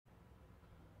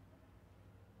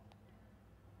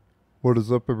What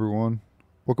is up, everyone?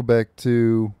 Welcome back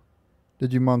to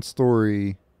Digimon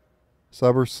Story,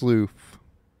 Cyber Sleuth.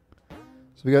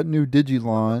 So we got new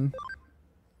Digilon.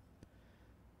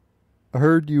 I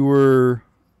heard you were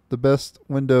the best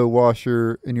window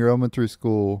washer in your elementary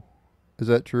school. Is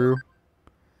that true?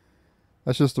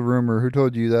 That's just a rumor. Who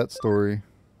told you that story?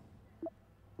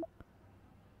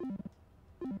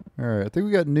 Alright, I think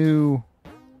we got new...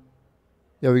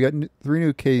 Yeah, we got three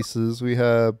new cases. We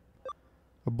have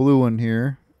a blue one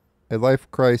here. A life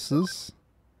crisis.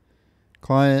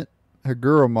 Client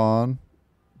Hagurumon.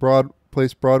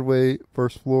 Place Broadway,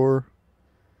 first floor.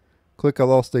 Click I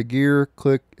lost a gear.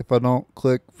 Click if I don't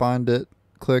click, find it.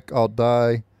 Click I'll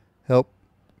die. Help.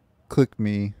 Click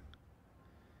me.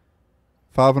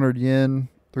 500 yen,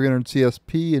 300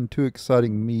 CSP, and 2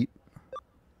 exciting meat.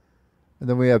 And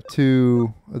then we have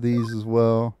 2 of these as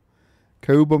well.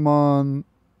 Kobamon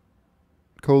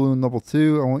Kowloon level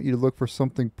 2. I want you to look for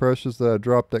something precious that I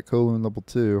dropped at Kowloon level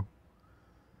 2.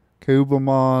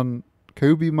 Kobamon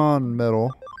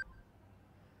medal.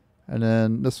 And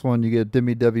then this one you get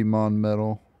Devimon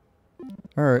medal.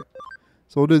 Alright.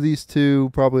 So we'll do these 2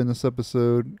 probably in this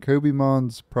episode.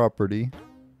 Kobemon's property.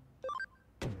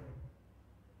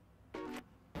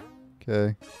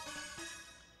 Okay.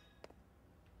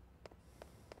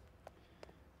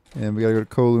 And we gotta go to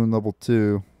Kowloon level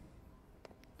 2.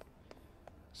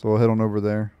 So we'll head on over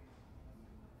there.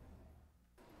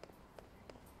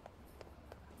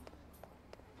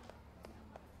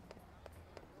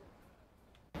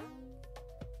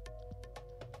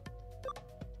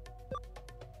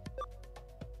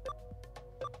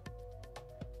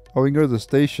 Oh, we can go to the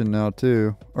station now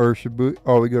too. Or Shibuya.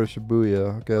 Oh, we go to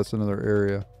Shibuya. Okay, that's another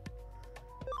area.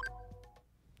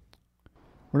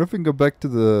 Wonder if we can go back to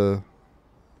the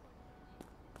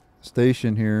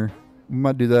station here. We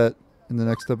might do that in the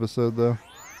next episode though.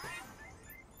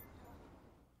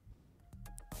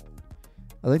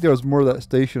 I think there was more of that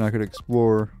station I could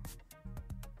explore.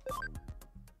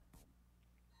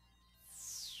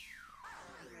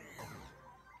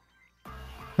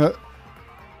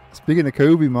 Speaking of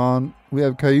Kobimon, we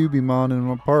have Kyubimon in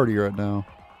my party right now.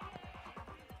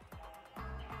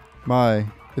 My,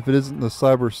 if it isn't the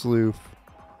Cyber Sleuth.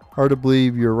 Hard to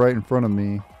believe you're right in front of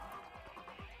me.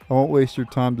 I won't waste your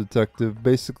time, detective.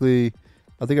 Basically,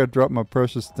 I think I dropped my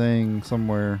precious thing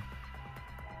somewhere.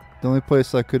 The only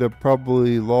place I could have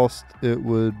probably lost it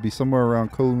would be somewhere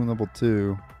around Kowloon level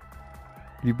 2.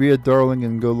 You be a darling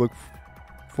and go look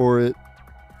for it.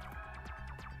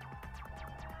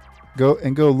 Go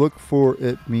look for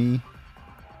it, me.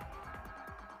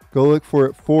 Go look for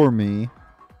it for me.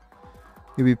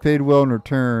 You'll be paid well in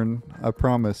return, I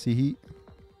promise. A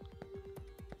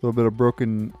little bit of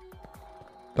broken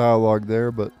dialogue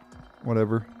there, but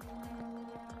whatever.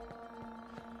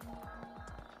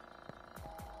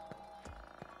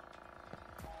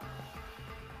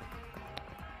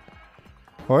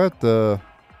 I have to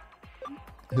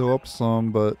heal up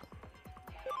some, but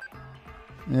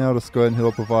yeah, I'll just go ahead and heal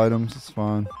up with items. It's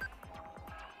fine.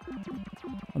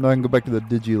 I know I can go back to the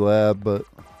Digi Lab, but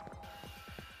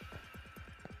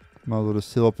might as well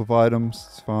just heal up with items.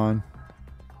 It's fine.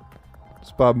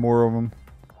 Just buy more of them.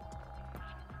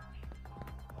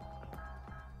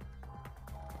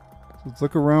 So let's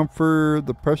look around for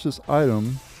the precious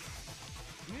item.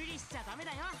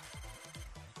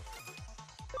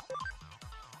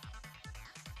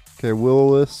 Okay,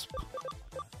 Will-O-Wisp.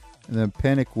 And then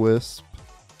Panic Wisp.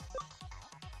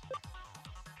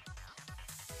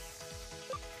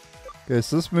 Okay,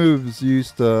 so this move's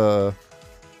used to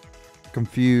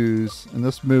confuse, and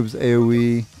this move's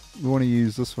AoE. We want to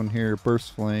use this one here,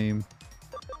 Burst Flame.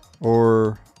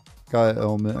 Or Gaia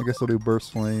Element. I guess I'll do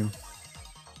Burst Flame.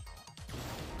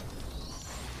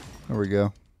 There we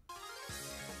go.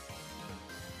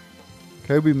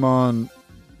 Kobimon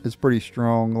is pretty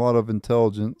strong, a lot of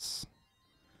intelligence.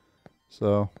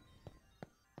 So,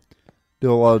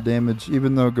 do a lot of damage,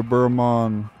 even though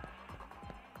Gaburumon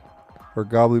or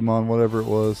Goblimon, whatever it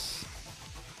was,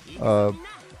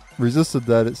 resisted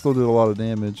that, it still did a lot of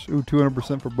damage. Ooh,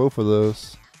 200% for both of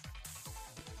those.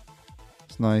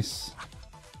 It's nice.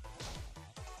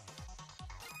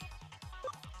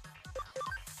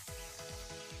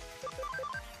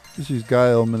 Just use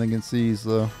Gaia Element against these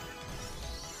though.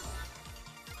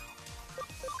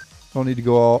 Don't need to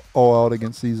go all out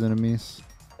against these enemies.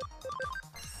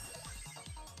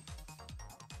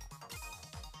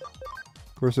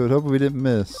 Of course, I would hope we didn't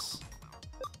miss.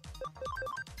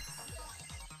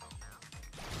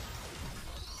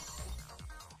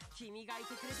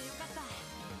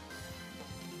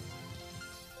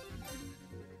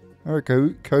 Alright,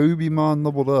 Kyubimon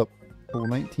leveled up. Level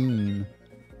 19.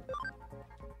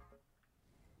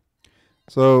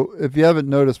 So if you haven't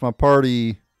noticed, my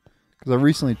party, because I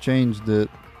recently changed it,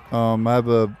 I have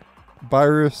a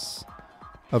virus,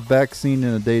 a vaccine,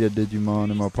 and a data Digimon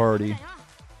in my party.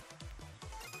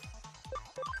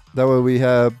 That way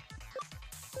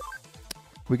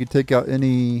we can take out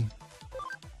any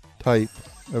type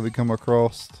that we come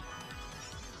across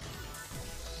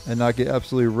and not get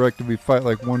absolutely wrecked if we fight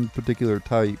like one particular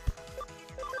type.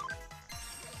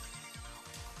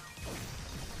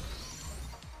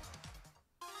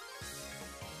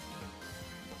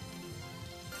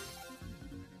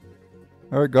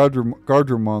 Alright,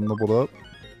 Gardramon leveled up.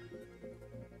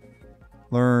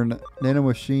 Learn Nano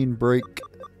Machine Break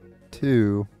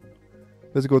 2.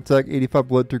 Physical attack, 85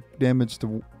 electric damage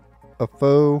to a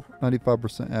foe,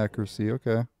 95% accuracy.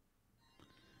 Okay.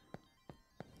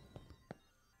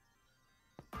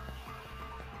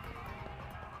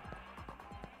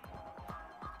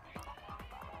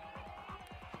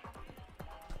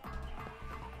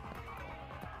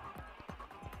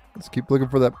 Let's keep looking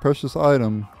for that precious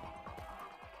item.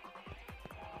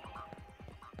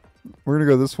 We're going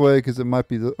to go this way because it might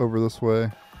be over this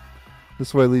way.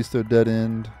 This way leads to a dead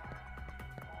end.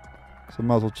 So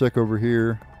might as well check over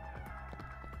here.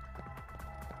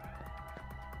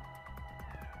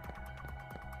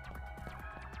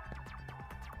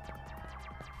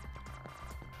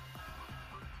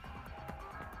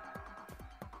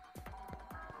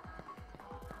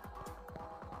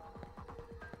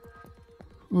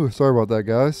 Ooh, sorry about that,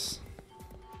 guys.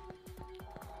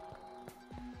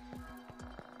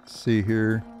 Let's see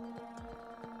here.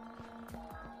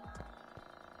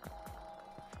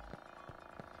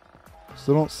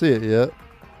 Still don't see it yet.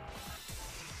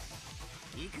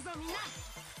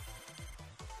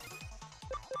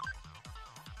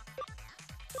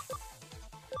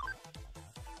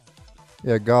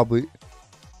 Yeah,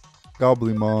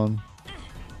 Goblimon.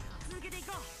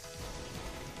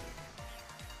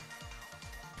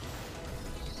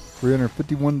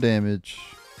 351 damage.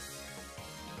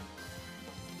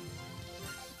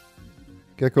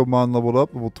 Geckomon leveled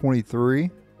up, level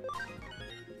 23.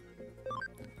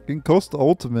 Getting close to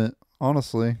ultimate,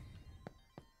 honestly.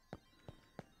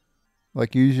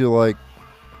 Like usually like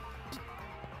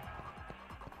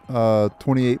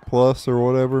 28 plus or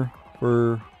whatever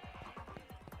for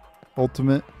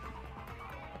ultimate.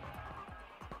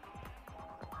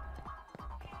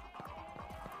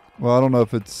 Well, I don't know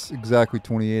if it's exactly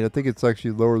 28. I think it's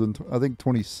actually lower than, I think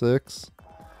 26.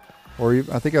 Or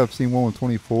even, I think I've seen one with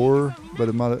 24, but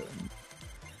it might,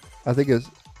 I think it's,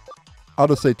 I'll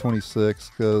just say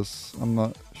 26 because I'm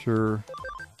not sure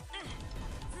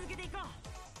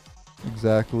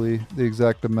exactly the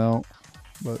exact amount,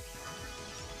 but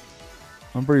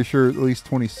I'm pretty sure at least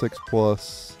 26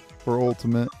 plus for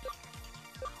ultimate.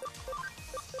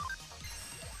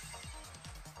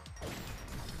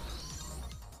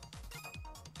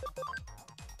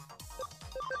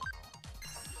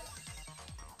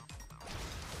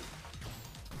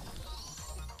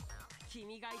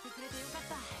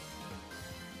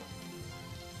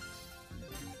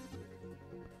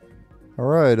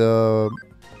 Alright,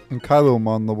 and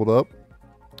Kylomon leveled up.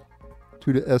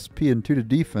 2 to SP and 2 to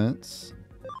defense.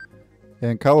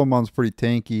 And Kylomon's pretty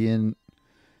tanky, and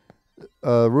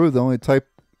really the only type,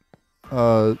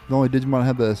 the only Digimon I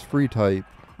have that has free type,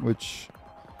 which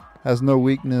has no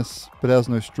weakness, but has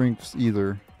no strengths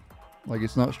either. Like,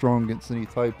 it's not strong against any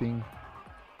typing,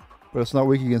 but it's not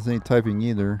weak against any typing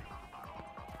either.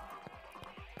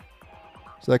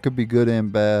 So that could be good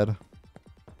and bad.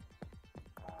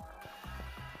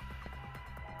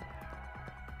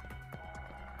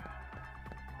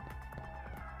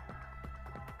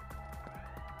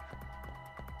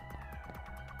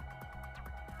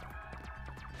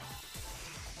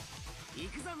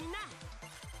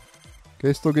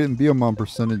 Okay, still getting Biomon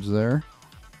percentage there.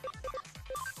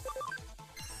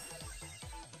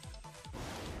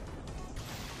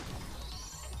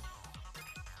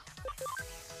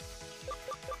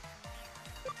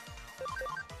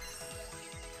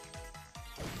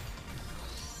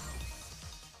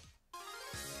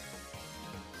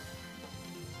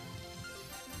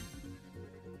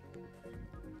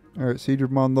 Alright,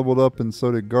 Seedramon leveled up and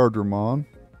so did Gardramon.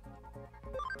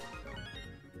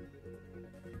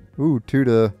 Ooh, 2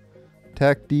 to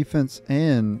attack, defense,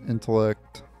 and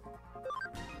intellect.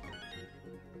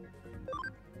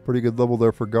 Pretty good level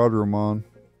there for Gardramon.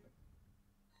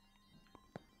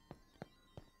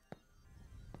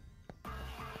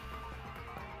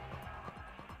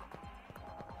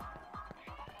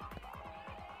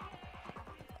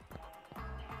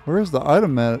 Where's the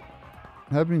item at?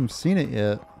 I haven't even seen it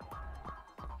yet.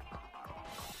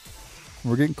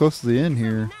 We're getting close to the end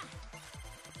here.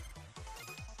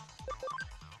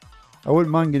 I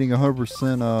wouldn't mind getting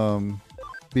 100%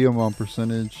 Biomon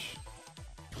percentage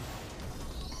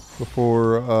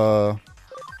before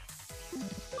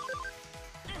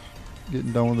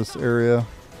getting done with this area.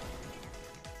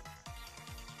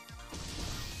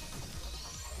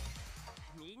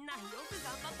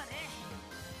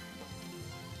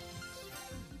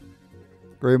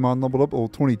 Greymon leveled up, level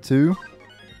 22.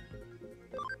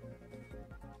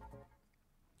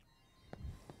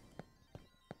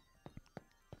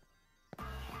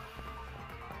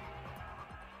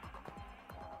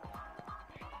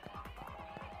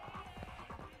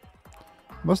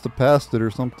 Must have passed it or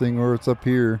something, or it's up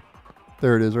here.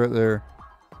 There it is, right there.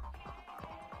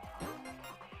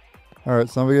 Alright,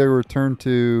 so now we gotta return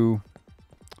to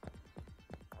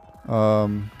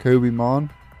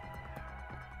Kobimon.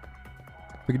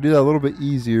 We could do that a little bit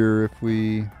easier if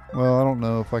we... Well, I don't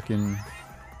know if I can...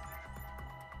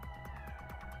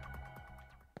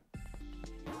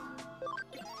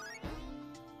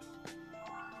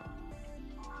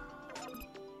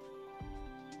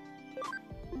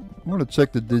 I want to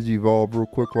check the Digivolve real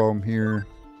quick while I'm here.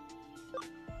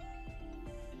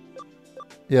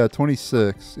 Yeah,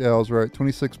 26. Yeah, I was right.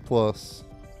 26 plus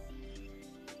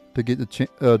to get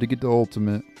the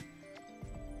ultimate.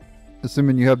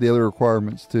 Assuming you have the other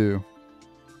requirements too.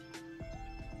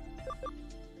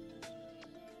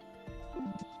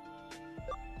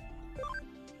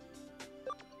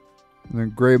 And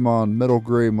then Greymon, Metal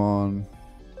Greymon.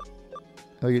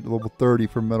 I get level 30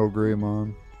 for Metal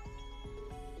Greymon.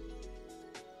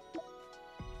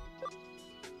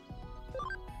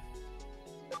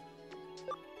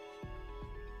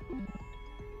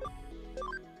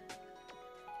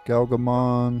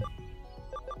 Galgamon.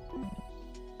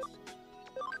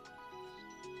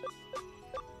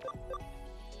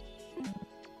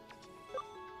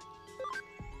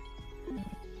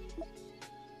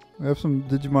 We have some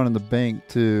Digimon in the bank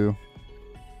too.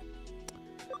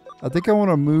 I think I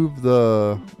want to move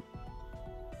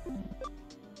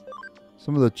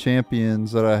some of the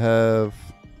champions that I have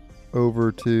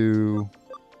over to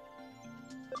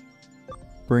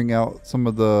bring out some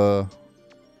of the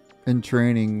in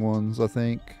training ones, I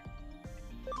think.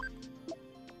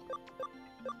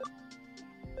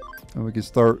 And we can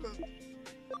start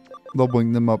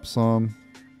leveling them up some.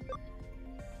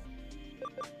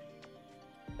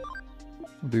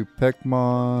 We'll do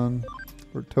Pekmon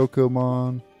or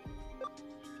Tokomon.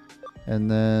 And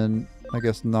then I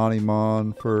guess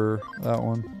Nanimon for that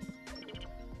one.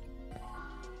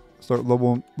 Start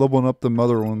leveling up them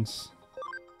other ones.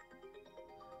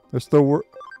 They're still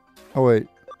oh wait.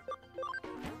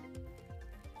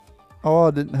 Oh,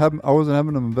 I wasn't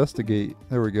having them investigate.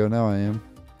 There we go. Now I am.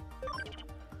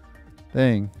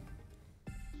 Dang.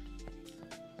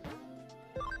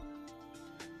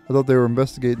 I thought they were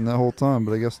investigating that whole time,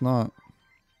 but I guess not.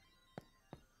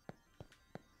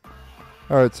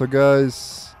 Alright, so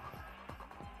guys,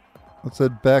 let's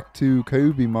head back to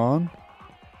Kobimon.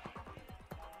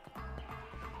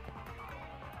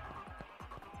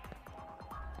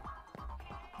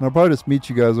 And I'll probably just meet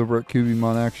you guys over at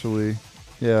Kobimon, actually.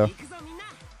 Yeah.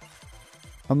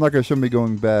 I'm not going to show me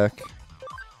going back.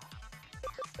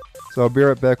 So I'll be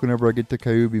right back whenever I get to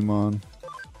Kobimon.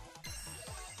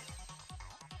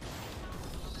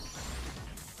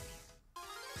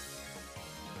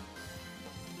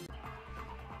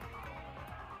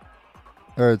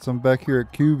 Alright, so I'm back here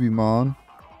at Kobimon.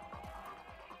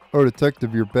 Oh,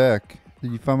 detective, you're back.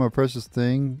 Did you find my precious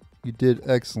thing? You did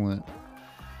excellent.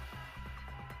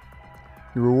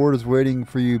 Your reward is waiting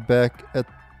for you back at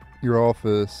your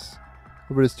office.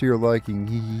 Hope it is to your liking.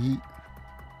 Hee hee hee.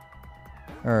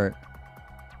 Alright.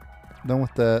 Done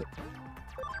with that.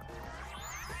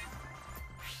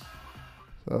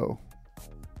 So,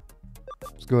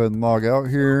 let's go ahead and log out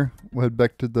here. We'll head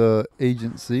back to the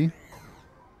agency.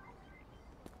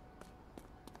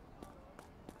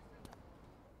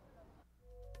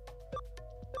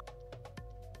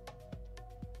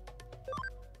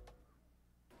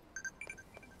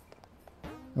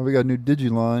 Now we got a new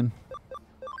Digiline.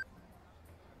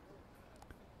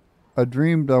 I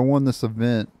dreamed I won this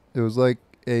event. It was like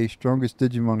a strongest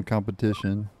Digimon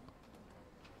competition.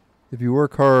 If you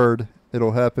work hard,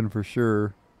 it'll happen for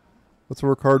sure. Let's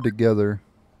work hard together.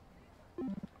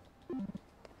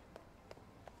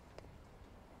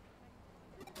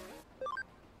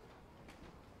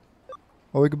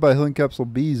 Oh, we can buy healing capsule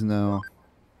B's now.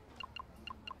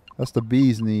 That's the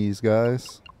bee's knees,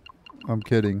 guys. I'm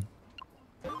kidding.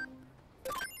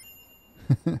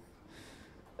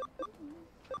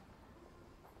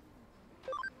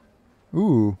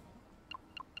 Ooh.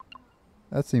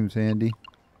 That seems handy.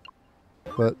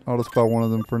 But I'll just buy one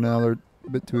of them for now. They're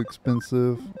bit too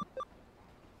expensive.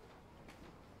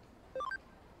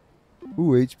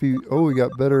 Ooh, HP. Oh, we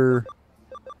got better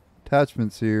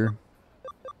attachments here.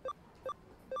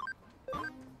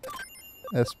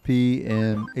 SP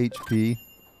and HP.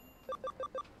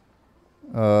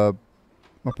 I'll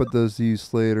put those to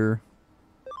use later.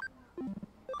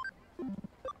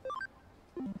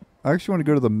 I actually want to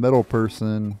go to the metal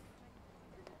person.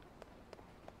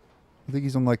 I think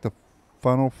he's on like the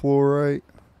final floor, right?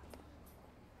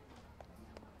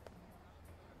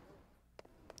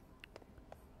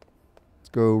 Let's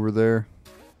go over there.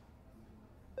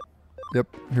 Yep,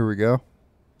 here we go.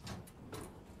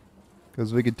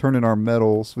 Because we can turn in our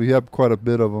metals. We have quite a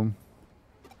bit of them.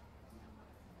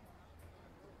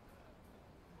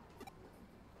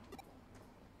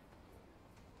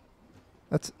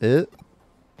 That's it?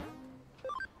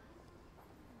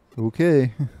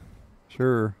 Okay.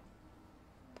 Sure.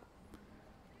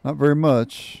 Not very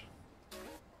much.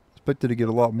 Expected to get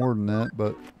a lot more than that,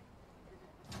 but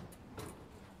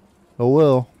oh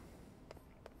well.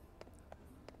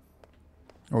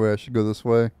 Oh wait, I should go this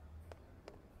way.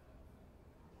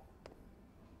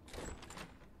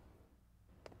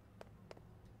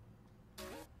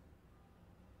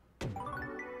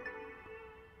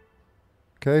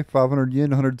 Okay, 500 yen,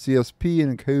 100 CSP,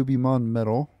 and a Digimon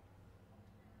medal.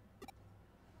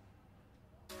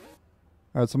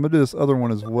 Alright, so I'm going to do this other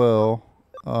one as well.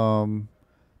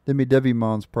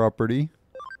 Digimon's property.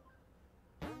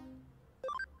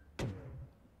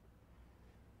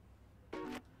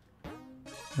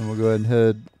 And we'll go ahead and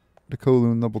head to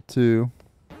Kowloon level 2.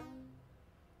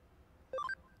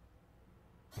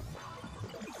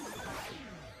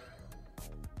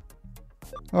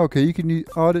 Okay, you can use,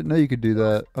 oh, I didn't know you could do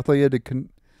that. I thought you had to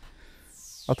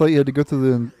I thought you had to go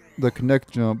through the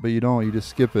connect jump, but you don't. You just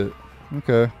skip it.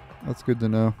 Okay, that's good to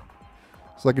know.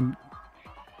 So I can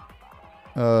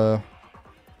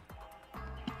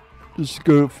just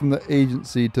go from the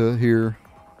agency to here.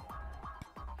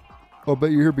 Oh, I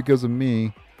bet you're here because of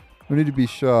me. No need to be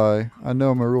shy. I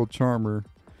know I'm a real charmer.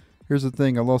 Here's the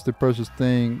thing. I lost a precious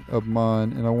thing of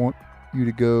mine, and I want you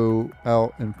to go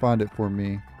out and find it for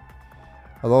me.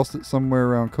 I lost it somewhere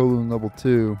around Kowloon level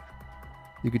 2.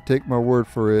 You could take my word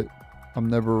for it. I'm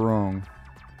never wrong.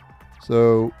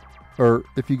 So, or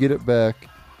if you get it back,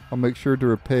 I'll make sure to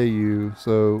repay you.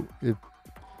 So if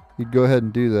you'd go ahead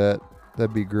and do that,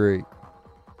 that'd be great.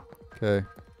 Okay.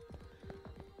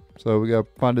 So we gotta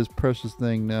find this precious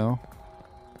thing now.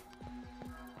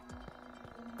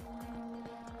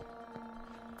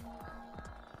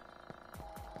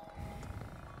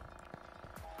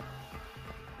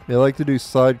 Yeah, I like to do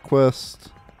side quests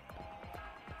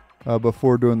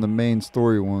before doing the main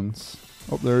story ones.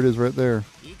 Oh, there it is right there.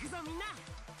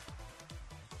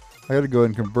 I gotta go ahead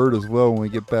and convert as well when we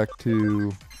get back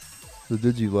to the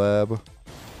Digilab.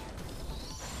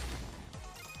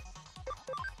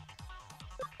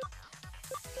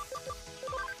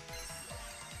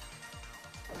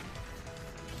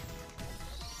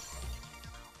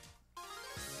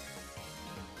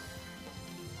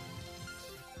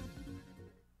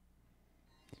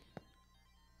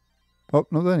 Oh,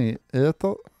 no, that ain't it. I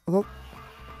thought that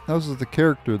was just the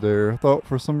character there. I thought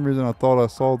for some reason I thought I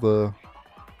saw the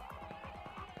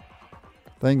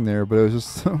thing there, but it was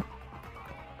just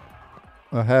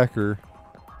a hacker.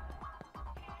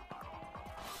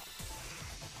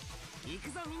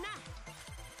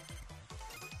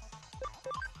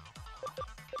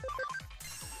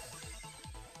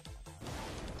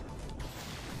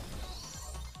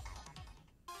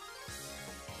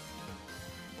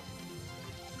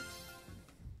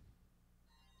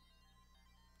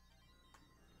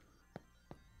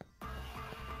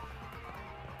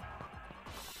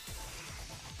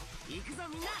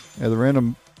 Yeah, the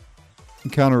random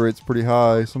encounter rate's pretty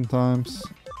high sometimes.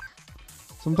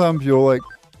 Sometimes you'll like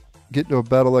get to a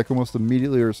battle like almost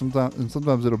immediately, or sometimes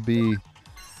it'll be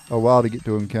a while to get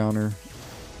to encounter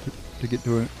to get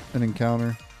to an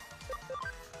encounter.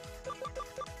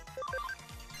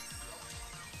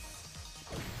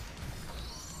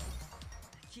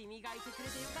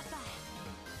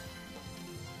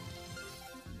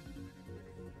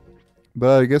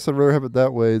 But I guess I'd rather have it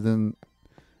that way than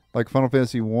like Final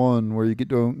Fantasy 1, where you get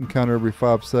to encounter every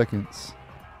 5 seconds.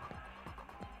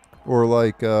 Or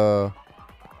like,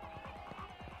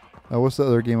 what's the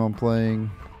other game I'm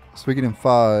playing? Suikoden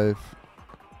 5.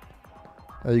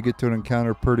 You get to an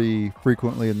encounter pretty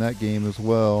frequently in that game as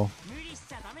well.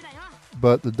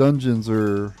 But the dungeons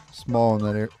are small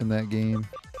in that game.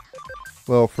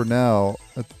 Well, for now,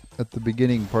 at the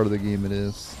beginning part of the game it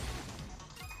is.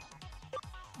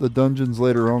 The dungeons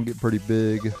later on get pretty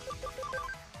big.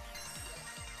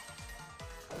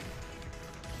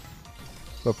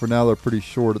 But for now, they're pretty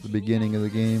short at the beginning of the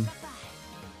game.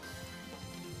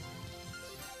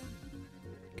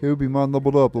 Kobimon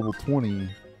leveled up, level 20.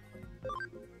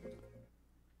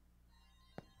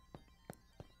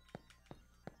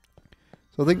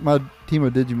 So I think my team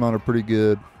of Digimon are pretty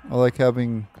good. I like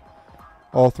having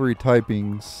all 3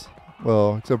 typings.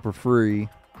 Well, except for free.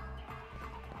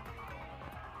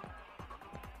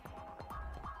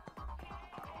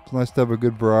 It's nice to have a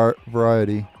good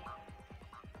variety.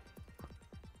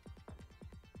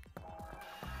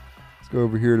 Let's go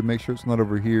over here to make sure it's not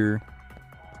over here.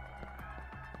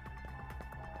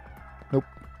 Nope.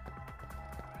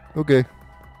 Okay.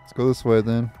 Let's go this way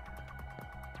then.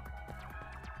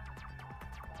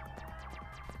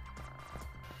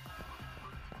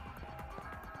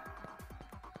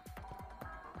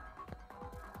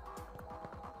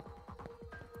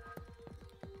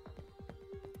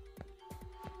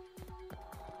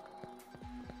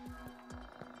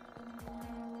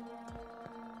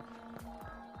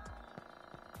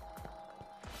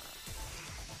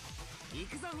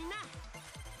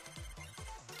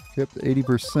 Kept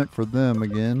 80% for them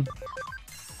again.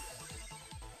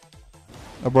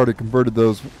 I've already converted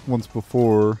those once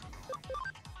before.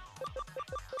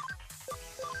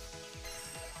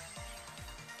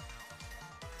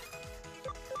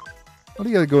 What do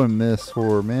you gotta go and miss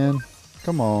for, man?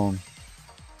 Come on.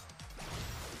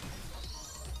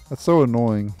 That's so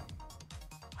annoying.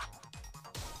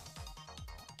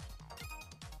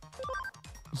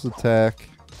 Just attack.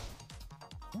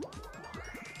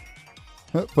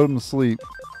 Put him to sleep.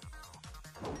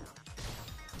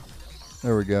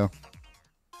 There we go.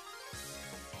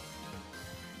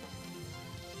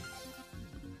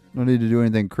 No need to do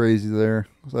anything crazy there.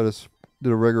 So I just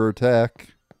did a regular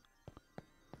attack.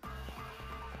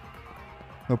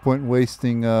 No point in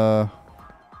wasting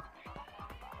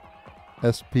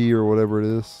SP or whatever it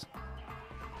is.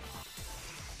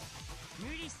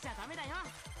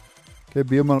 Okay,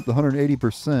 BM up to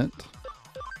 180%.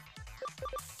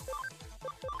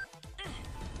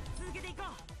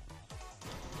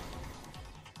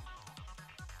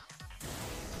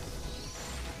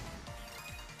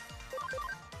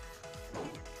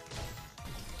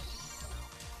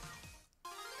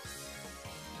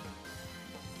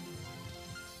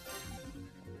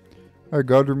 Alright,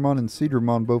 Godramon and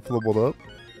Cedarmon both leveled up.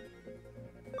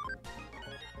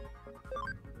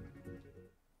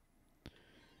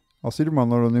 Oh, Cedarmon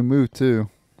learned a new move too.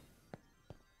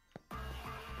 I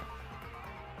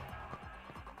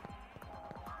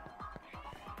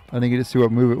didn't get to see what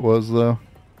move it was though.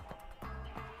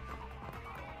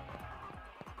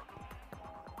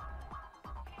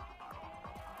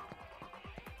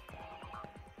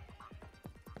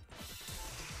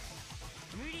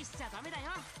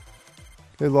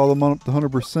 Okay, Lalamon up to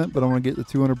 100%, but I want to get to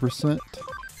 200%.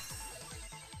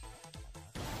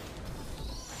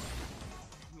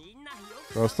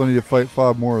 So I still need to fight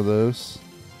 5 more of those.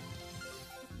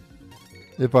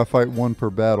 If I fight 1 per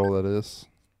battle, that is.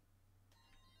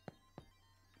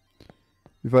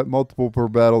 If you fight multiple per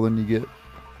battle, then you get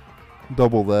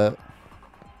double that.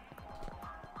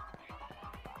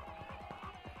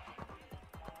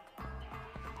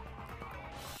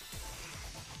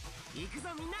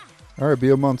 Alright,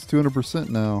 Biomon's 200%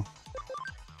 now.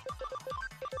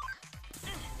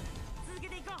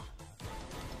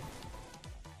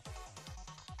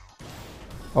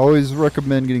 Always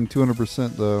recommend getting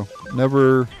 200% though.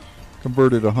 Never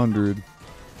converted 100.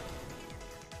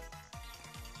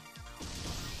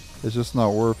 It's just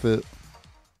not worth it.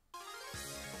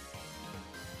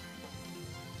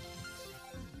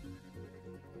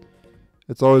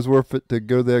 It's always worth it to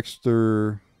go the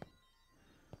extra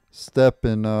step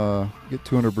and get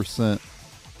 200%.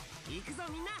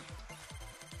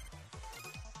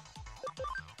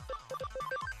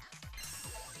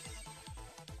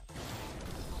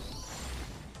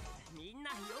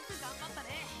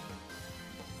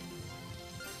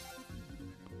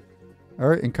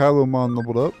 Alright, and Kylomon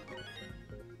leveled up.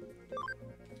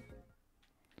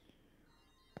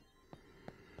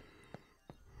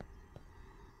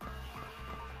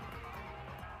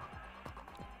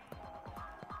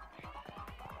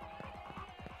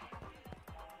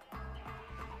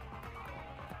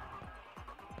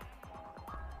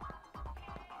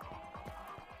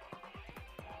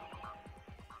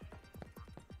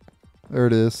 There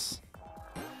it is.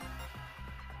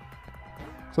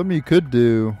 Something you could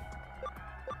do.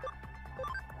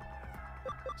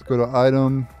 Let's go to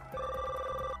item.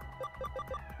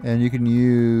 And you can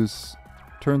use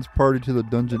turns party to the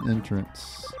dungeon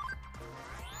entrance.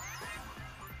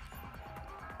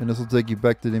 And this will take you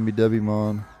back to the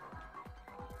Digimon.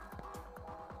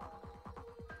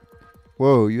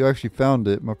 Whoa, you actually found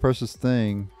it, my precious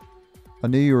thing. I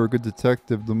knew you were a good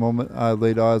detective the moment I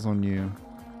laid eyes on you.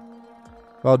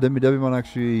 Wow, Digimon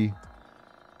actually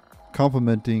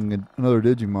complimenting another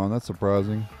Digimon. That's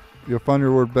surprising. You'll find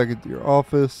your reward back at your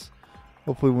office.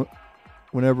 Hopefully,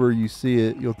 whenever you see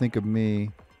it, you'll think of me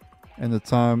and the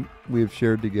time we have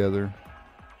shared together.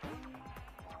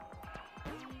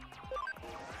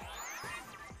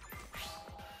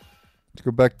 Let's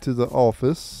go back to the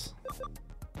office.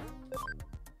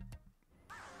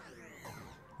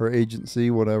 Or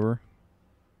agency, whatever.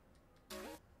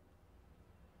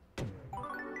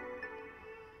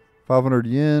 500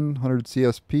 yen, 100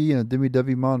 CSP, and a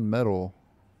Digimon medal.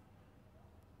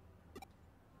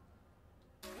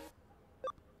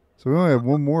 So we only have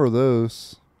one more of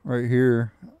those right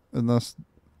here. Unless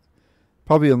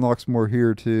probably unlocks more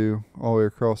here too, all the way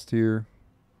across here.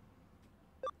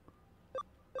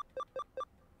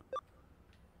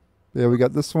 Yeah, we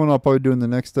got this one I'll probably do in the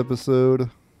next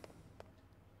episode.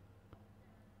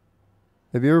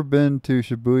 Have you ever been to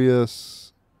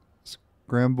Shibuya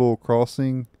Scramble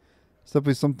Crossing? It's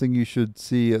definitely something you should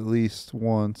see at least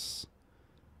once.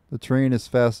 The train is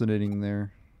fascinating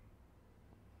there.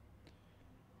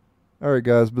 Alright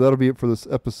guys, but that'll be it for this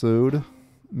episode. I'm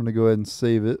going to go ahead and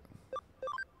save it.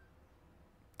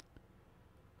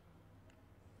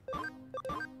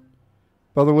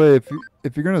 By the way,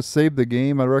 if you're going to save the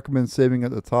game, I recommend saving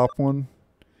at the top one.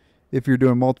 If you're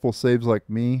doing multiple saves like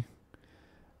me.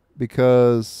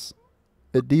 Because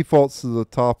it defaults to the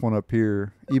top one up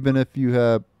here. Even if you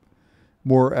have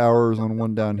more hours on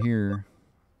one down here.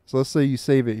 So let's say you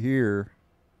save it here.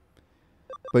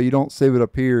 But you don't save it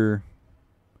up here.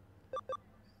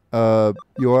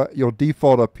 You'll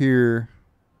default up here.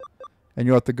 And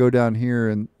you'll have to go down here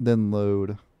and then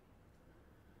load.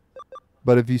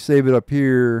 But if you save it up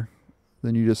here,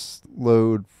 then you just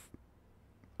load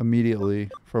immediately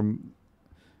from,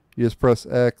 you just press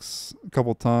X a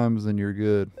couple times and you're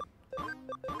good.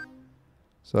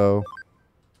 So,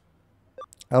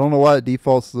 I don't know why it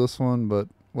defaults to this one, but,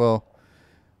 well,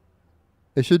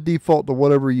 it should default to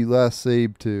whatever you last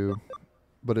saved to,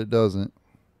 but it doesn't.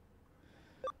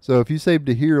 So if you saved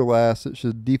to here last, it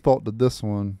should default to this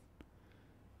one,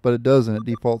 but it doesn't. It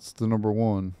defaults to number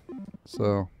 1.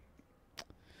 So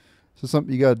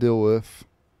something you got to deal with.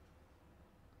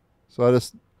 So I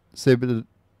just saved it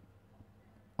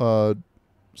to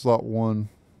slot 1.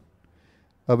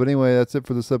 But anyway, that's it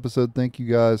for this episode. Thank you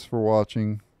guys for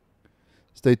watching.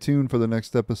 Stay tuned for the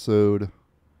next episode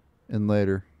and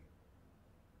later.